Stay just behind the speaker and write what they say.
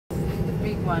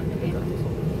one in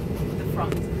the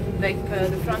front. Like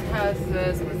the front has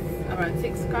around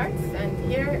 6 carts, and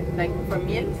here, like for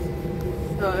meals,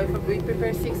 so if we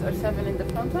prepare 6 or 7 in the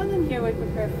front one, and here we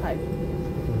prepare 5.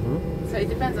 So it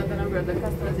depends on the number of the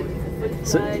customers. If it's a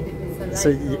full flight, if it's a light.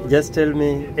 So just tell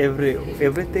me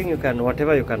everything you can,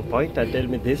 whatever you can point, and tell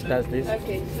me this does this.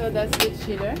 Okay, so that's the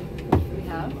chiller we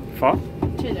have. For?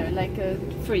 Chiller, like a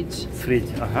fridge. Fridge,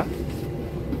 You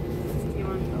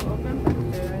want to open?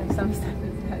 There are some stuff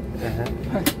inside.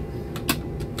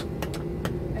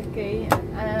 Okay,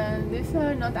 and these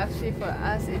are not actually for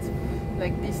us. It's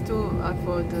like these two are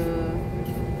for the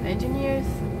engineers.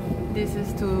 This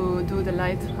is to do the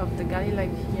light of the galley,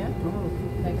 like here,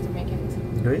 like to make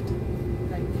it do it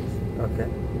like this. Okay.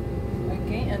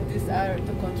 Okay, and these are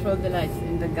to control the lights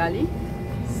in the galley.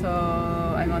 So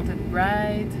I want it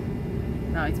bright.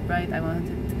 Now it's bright. I want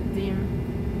it dim.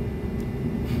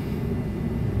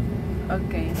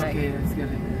 Okay, like, Okay, that's good.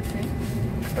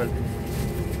 okay.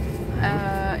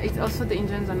 It's also the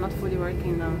engines are not fully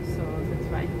working now, so that's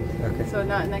why. Okay. So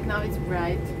now, like now it's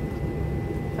bright.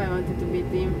 If I want it to be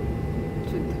dim, it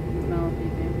should now be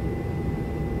dim.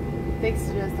 Takes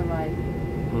just a while.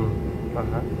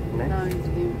 Nice. Now it's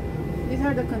dim. These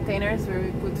are the containers where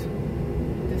we put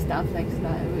the stuff, like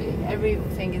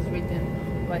everything is written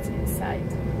what's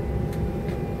inside.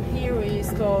 Here we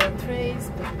store trays,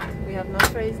 but we have no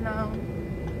trays now.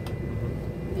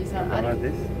 These are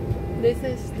This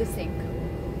is the sink.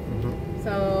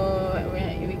 So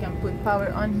we can put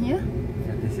power on here.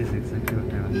 Yeah, this is exactly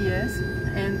what I want. Yes,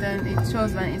 and then it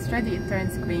shows when it's ready, it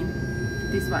turns green.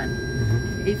 This one.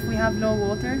 If we have low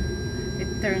water,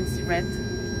 it turns red.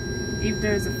 If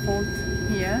there's a fault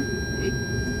here, it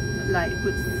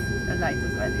puts a light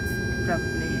as well. It's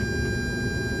probably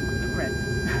red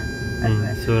as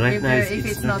well. So right now if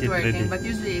it's not working, ready. but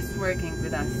usually it's working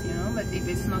with us, you know. But if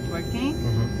it's not working,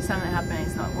 something happens.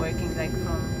 It's not working. Like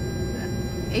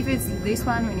if it's this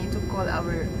one, we need to call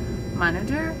our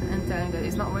manager and tell him that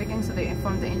it's not working. So they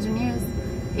inform the engineers.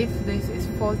 If this is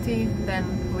faulty, then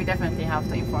we definitely have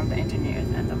to inform the engineers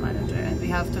and the manager, and we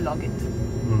have to log it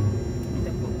in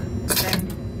the book. Then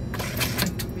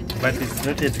but it's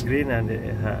not yet green, and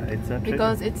it's not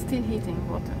because ready. it's still heating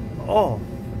water. Oh,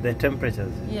 the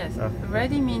temperatures. Yes, Okay.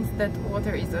 ready means that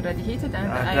water is already heated, and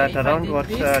At if around I did what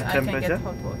this, temperature? I can get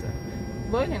hot water.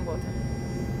 Boiling water.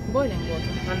 Boiling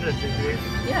water. 100 degrees.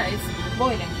 Yeah, it's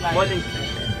boiling. Like Boiling.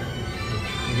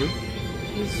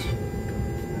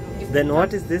 Then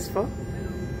what is this for?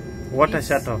 Water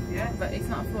shut off. Yeah, but it's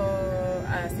not for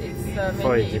us. It's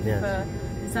For maybe engineers.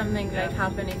 if something like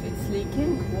happen, if it's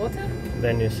leaking water,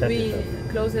 Then you shut we it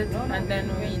off. close it, and then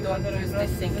we don't use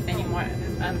this sink anymore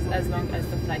as long as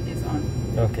the flight is on.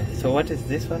 Okay. So what is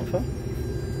this one for?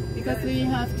 Because we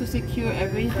have to secure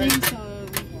everything. So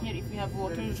here, if we have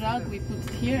water jug, we put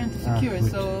it here and to secure, good.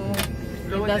 so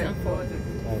it doesn't fall.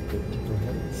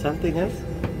 Something else?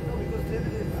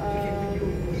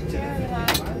 Here we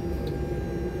have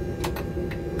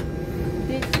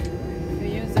this. We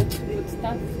use it to put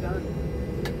stuff.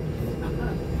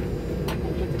 And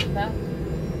put it back.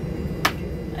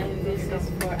 And this is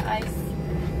for ice.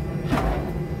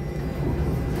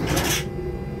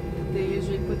 They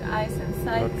usually put ice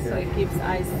inside, so it keeps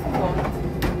ice cold.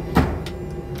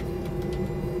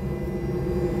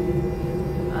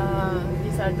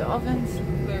 These are the ovens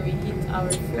where we heat our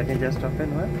food. Can you just open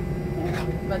one?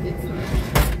 But it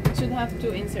should have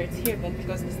 2 inserts here, but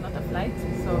because it's not a flight,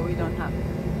 so we don't have it.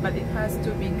 But it has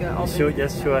 2 big ovens.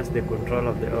 Just show us the control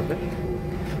of the oven.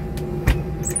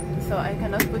 So I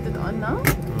cannot put it on now.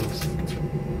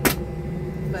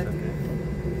 But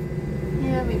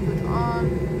here we put on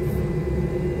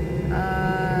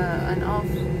and off.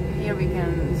 Here we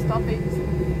can stop it.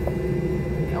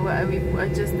 We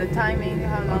adjust the timing,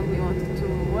 how long we want it to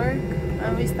work,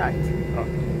 and we start.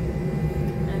 Okay.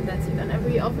 And that's it. And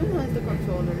every oven has the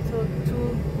controller. So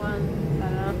 2, 1,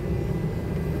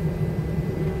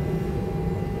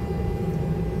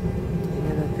 Any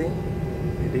other thing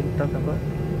we didn't talk about?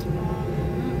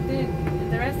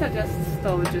 the rest are just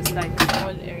storages, like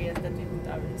small areas that we put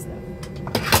our stuff.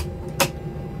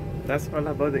 That's all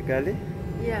about the galley?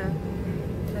 Yeah,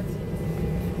 that's it.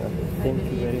 Thank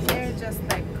you very much. Here just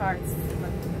like carts,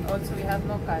 but also we have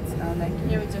no carts now. Like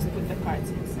here we just put the carts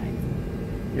inside.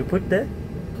 You put there?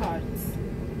 Carts.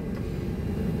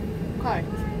 Cart.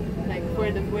 Like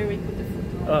where we put the food.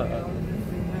 Oh.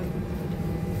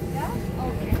 Yeah?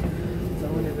 Okay.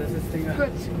 Someone is assisting us.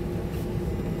 Good.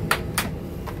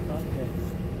 Okay.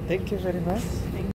 Thank you very much.